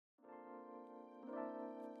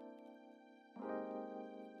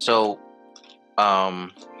So,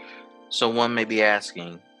 um, so one may be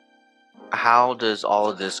asking, how does all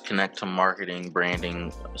of this connect to marketing,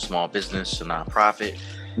 branding, a small business, a nonprofit,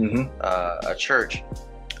 Mm-hmm. a church?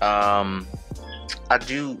 Um, I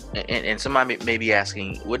do, and somebody may be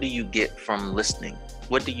asking, what do you get from listening?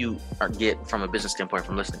 What do you get from a business standpoint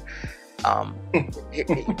from listening? I'm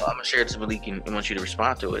gonna share this with Malik and I want you to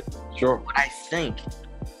respond to it. Sure. What I think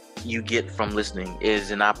you get from listening is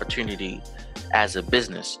an opportunity as a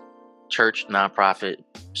business, church, nonprofit,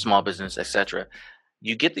 small business, etc.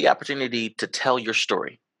 You get the opportunity to tell your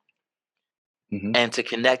story Mm-hmm. and to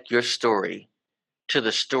connect your story to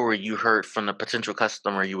the story you heard from the potential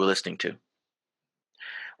customer you were listening to.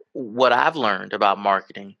 What I've learned about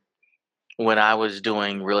marketing when I was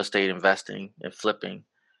doing real estate investing and flipping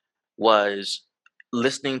was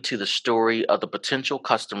listening to the story of the potential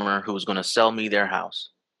customer who was going to sell me their house,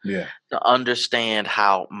 Yeah. to understand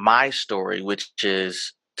how my story, which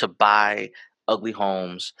is to buy ugly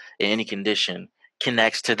homes in any condition,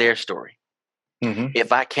 connects to their story. Mm-hmm.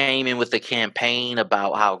 If I came in with a campaign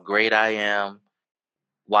about how great I am,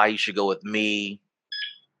 why you should go with me,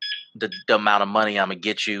 the amount of money I'm gonna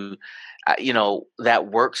get you, that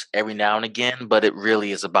works every now and again, but it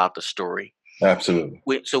really is about the story. Absolutely.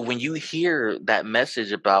 So when you hear that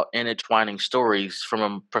message about intertwining stories from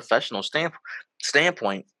a professional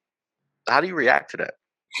standpoint, how do you react to that?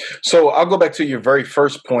 So I'll go back to your very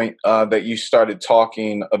first point that you started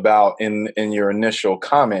talking about in your initial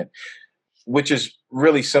comment, which is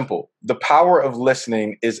really simple. The power of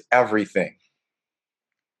listening is everything.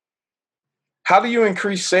 How do you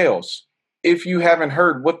increase sales if you haven't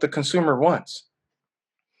heard what the consumer wants?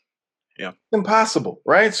 Yeah. Impossible,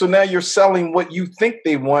 right? So now you're selling what you think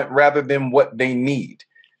they want rather than what they need.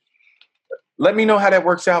 Let me know how that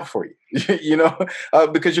works out for you.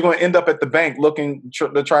 Because you're going to end up at the bank looking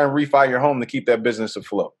to try and refi your home to keep that business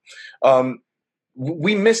afloat. Um,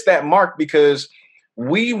 we miss that mark because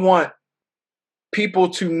we want people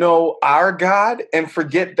to know our God and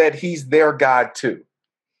forget that He's their God too.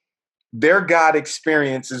 Their God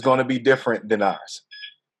experience is going to be different than ours.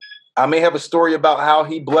 I may have a story about how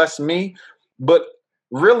He blessed me, but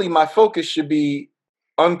really my focus should be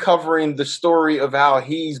uncovering the story of how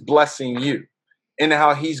He's blessing you and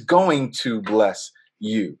how He's going to bless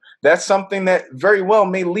you. That's something that very well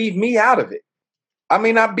may leave me out of it. I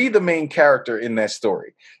may not be the main character in that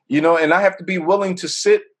story, and I have to be willing to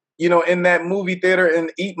sit, in that movie theater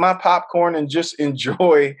and eat my popcorn and just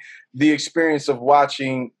enjoy the experience of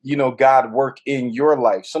watching, God work in your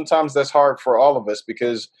life. Sometimes that's hard for all of us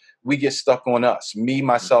because we get stuck on us, me,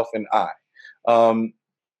 myself, and I. Um,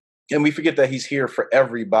 and we forget that He's here for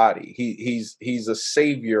everybody. He's a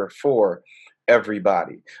savior for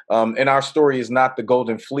everybody. And our story is not the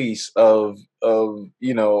golden fleece of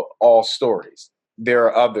all stories. There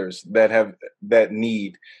are others that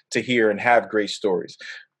need to hear and have great stories.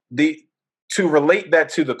 To relate that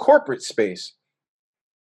to the corporate space,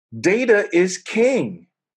 data is king.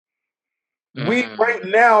 We right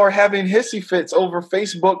now are having hissy fits over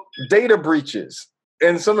Facebook data breaches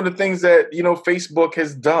and some of the things that Facebook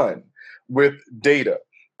has done with data.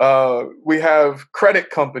 We have credit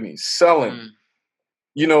companies selling,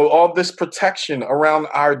 all this protection around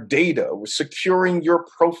our data, securing your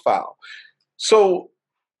profile. So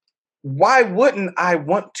why wouldn't I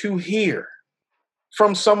want to hear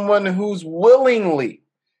from someone who's willingly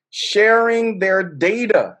sharing their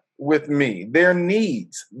data with me, their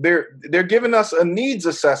needs? They're giving us a needs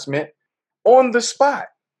assessment on the spot.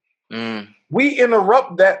 We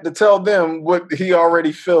interrupt that to tell them what he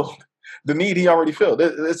already filled, the need he already filled.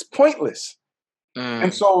 It's pointless.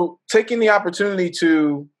 And so taking the opportunity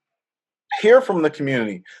to hear from the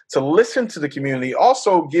community, to listen to the community,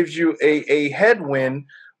 also gives you a headwind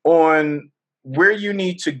on where you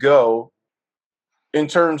need to go in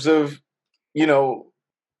terms of,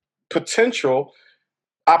 potential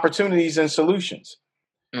opportunities and solutions.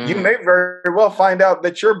 You may very well find out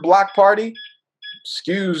that your block party,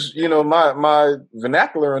 excuse, my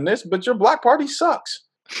vernacular on this, but your block party sucks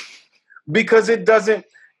because it doesn't,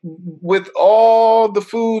 with all the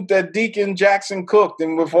food that Deacon Jackson cooked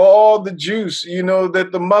and with all the juice, that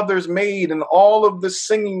the mothers made and all of the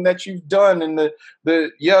singing that you've done and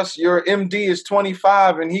yes, your MD is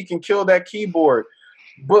 25 and he can kill that keyboard.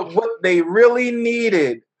 But what they really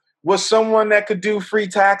needed was someone that could do free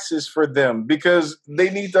taxes for them because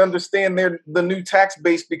they need to understand the new tax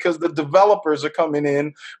base because the developers are coming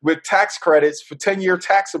in with tax credits for 10-year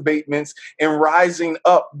tax abatements and rising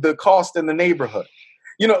up the cost in the neighborhood.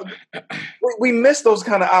 We miss those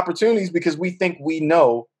kind of opportunities because we think we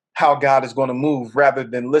know how God is going to move rather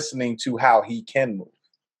than listening to how He can move.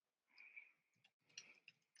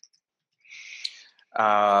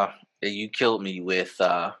 Uh, you killed me with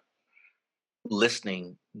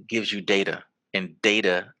listening gives you data, and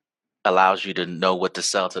data allows you to know what to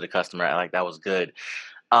sell to the customer. Like that was good.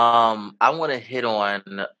 I want to hit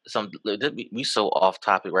on some. We so off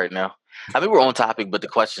topic right now. I mean, we're on topic, but the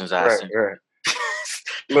questions I Right, sent. right.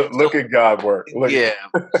 Look So at God work. Look. yeah.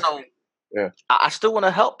 So Yeah. I still want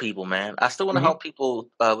to help people, man. I still want to Hmm. help people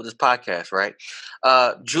with this podcast, right?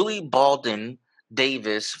 Julie Baldwin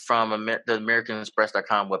Davis from the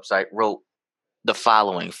AmericanExpress.com website wrote the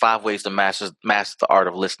following: 5 ways to master the art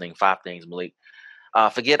of listening. 5 things, Malik.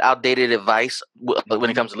 Forget outdated advice when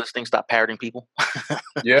it Hmm. comes to listening. Stop parroting people.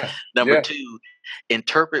 Yeah. Number Yeah. 2,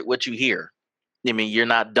 interpret what you hear. I mean, you're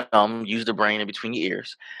not dumb. Use the brain in between your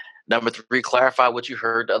ears. Number 3, clarify what you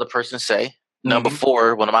heard the other person say. Number Hmm.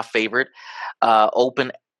 4, one of my favorite,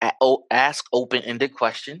 ask open-ended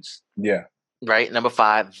questions. Yeah. Right. Number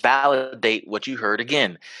 5, validate what you heard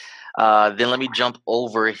again. Then let me jump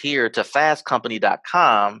over here to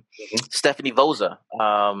fastcompany.com. Hmm. Stephanie Voza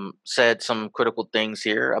said some critical things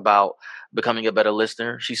here about becoming a better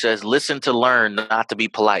listener. She says, listen to learn, not to be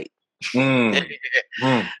polite. Mm.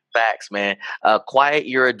 Mm. Facts, man. Quiet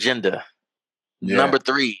your agenda. Yeah. Number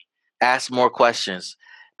 3, ask more questions.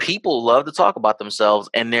 People love to talk about themselves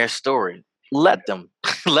and their story. Let them.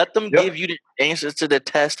 Let them Yep. give you the answers to the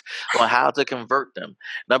test on how to convert them.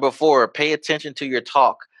 Number 4, pay attention to your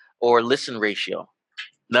talk or listen ratio.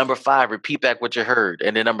 Number 5, repeat back what you heard.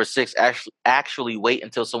 And then number 6, actually wait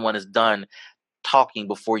until someone is done talking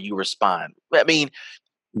before you respond. I mean,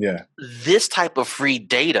 Yeah. this type of free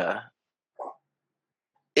data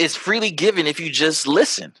is freely given if you just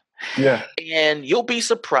listen. Yeah. And you'll be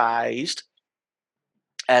surprised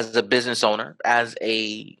as a business owner, as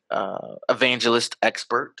a evangelist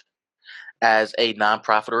expert, as a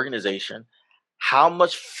nonprofit organization, how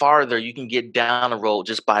much farther you can get down the road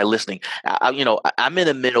just by listening. I'm in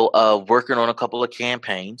the middle of working on a couple of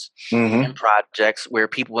campaigns Hmm. and projects where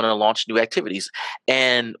people want to launch new activities.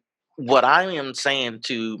 And what I am saying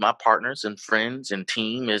to my partners and friends and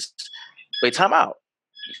team is, wait, time out.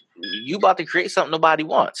 You about to create something nobody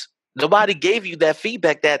wants. Nobody gave you that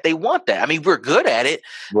feedback that they want that. I mean, we're good at it,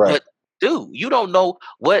 Right. but dude, you don't know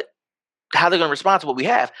how they're going to respond to what we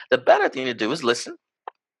have. The better thing to do is listen,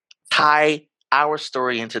 tie our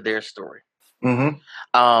story into their story. Hmm.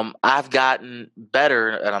 I've gotten better,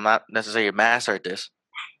 and I'm not necessarily a master at this,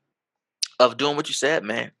 of doing what you said,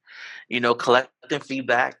 man. Collecting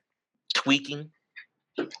feedback, tweaking,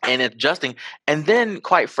 and adjusting, and then,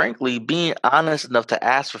 quite frankly, being honest enough to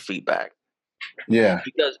ask for feedback. Yeah.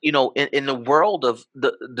 Because in the world of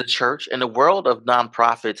the church, in the world of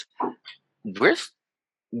nonprofits, we're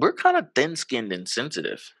we're kind of thin-skinned and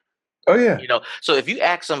sensitive. Oh yeah. So if you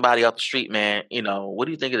ask somebody up the street, man, what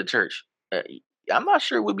do you think of the church? I'm not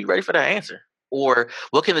sure we'd be ready for that answer. Or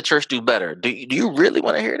what can the church do better? Do you really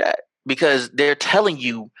want to hear that? Because they're telling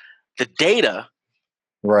you the data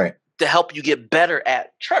Right. to help you get better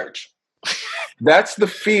at church. That's the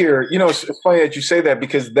fear. It's funny that you say that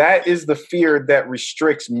because that is the fear that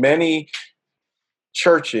restricts many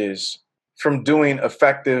churches from doing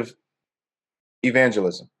effective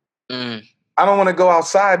evangelism. Mm. I don't want to go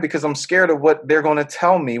outside because I'm scared of what they're going to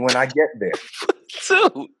tell me when I get there.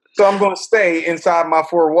 Dude. So I'm going to stay inside my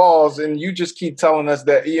four walls, and you just keep telling us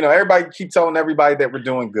that, everybody keep telling everybody that we're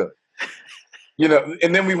doing good,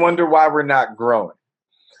 and then we wonder why we're not growing.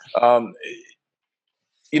 Um,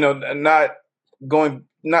 not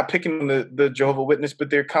not picking the Jehovah's Witness, but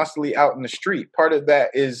they're constantly out in the street. Part of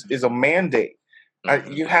that is a mandate.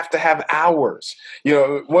 Mm-hmm. You have to have hours.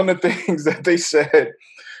 One of the things that they said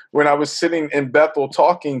when I was sitting in Bethel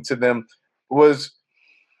talking to them was,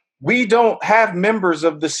 we don't have members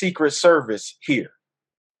of the Secret Service here.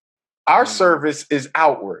 Our service is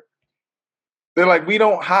outward. They're like, we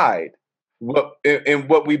don't hide in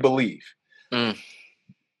what we believe. Mm.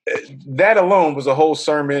 That alone was a whole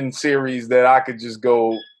sermon series that I could just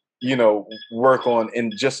go, work on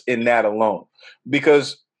in that alone.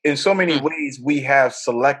 Because in so many ways, we have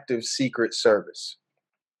selective secret service.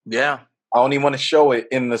 Yeah. I only want to show it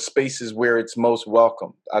in the spaces where it's most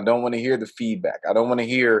welcome. I don't want to hear the feedback. I don't want to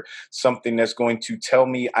hear something that's going to tell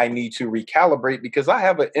me I need to recalibrate because I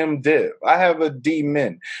have an MDiv. I have a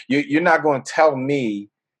D-Min. You're not going to tell me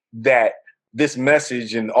that this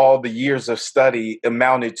message and all the years of study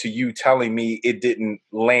amounted to you telling me it didn't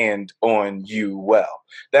land on you well.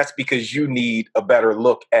 That's because you need a better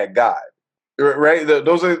look at God, right?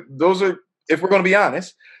 Those are, if we're going to be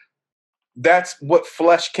honest, that's what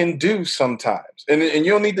flesh can do sometimes. And you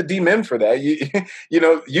don't need the D-Men for that.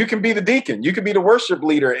 You can be the deacon. You can be the worship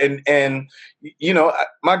leader. And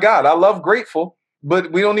my God, I love Grateful.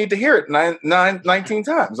 but we don't need to hear it 19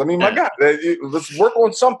 times. I mean, my Yeah. God, let's work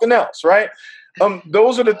on something else, right?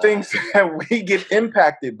 Those are the things that we get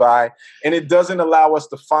impacted by, and it doesn't allow us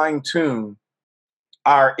to fine tune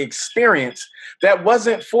our experience that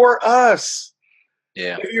wasn't for us.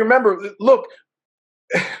 Yeah. If you remember, look,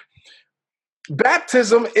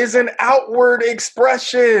 baptism is an outward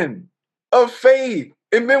expression of faith.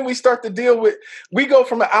 And then we start to deal with, we go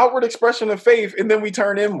from an outward expression of faith and then we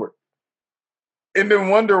turn inward and then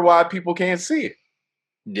wonder why people can't see it.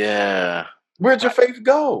 Yeah. Where'd your faith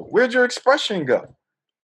go? Where'd your expression go?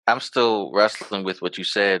 I'm still wrestling with what you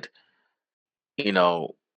said. You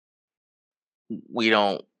know, we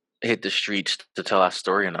don't hit the streets to tell our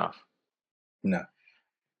story enough. No.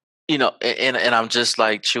 You know, and I'm just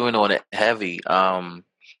like chewing on it heavy.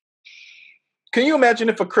 Can you imagine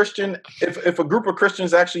if a Christian, if a group of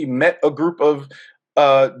Christians actually met a group of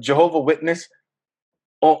Jehovah Witness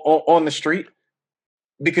on the street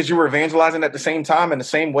because you were evangelizing at the same time in the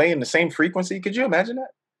same way in the same frequency? Could you imagine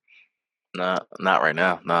that? No, not right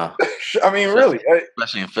now. No. I mean, really,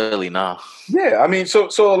 Especially in Philly, no. yeah. I mean, so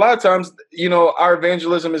a lot of times, you know, our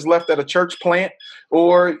evangelism is left at a church plant,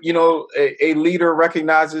 or you know, a leader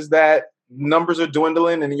recognizes that numbers are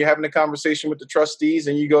dwindling, and you're having a conversation with the trustees,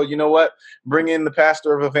 and you go, you know what, bring in the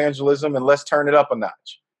pastor of evangelism, and let's turn it up a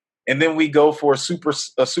notch. And then we go for a super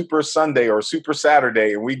Sunday or a super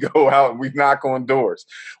Saturday, and we go out and we knock on doors.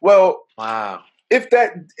 Well, Wow. if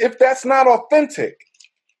that's not authentic,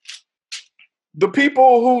 the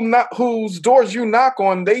people whose doors you knock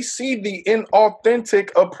on, they see the inauthentic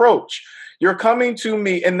approach. You're coming to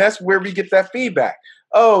me, and that's where we get that feedback.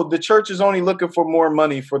 Oh, the church is only looking for more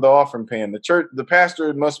money for the offering pan. The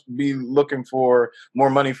pastor must be looking for more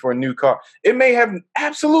money for a new car. It may have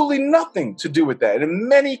absolutely nothing to do with that. In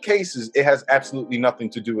many cases, it has absolutely nothing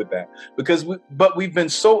to do with that, but we've been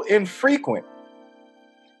so infrequent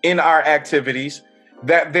in our activities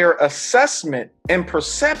that their assessment and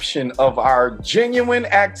perception of our genuine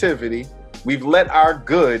activity, we've let our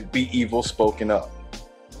good be evil spoken of.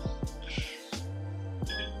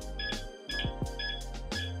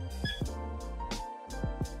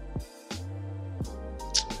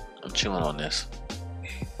 I'm chewing on this.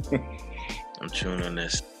 I'm chewing on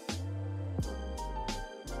this.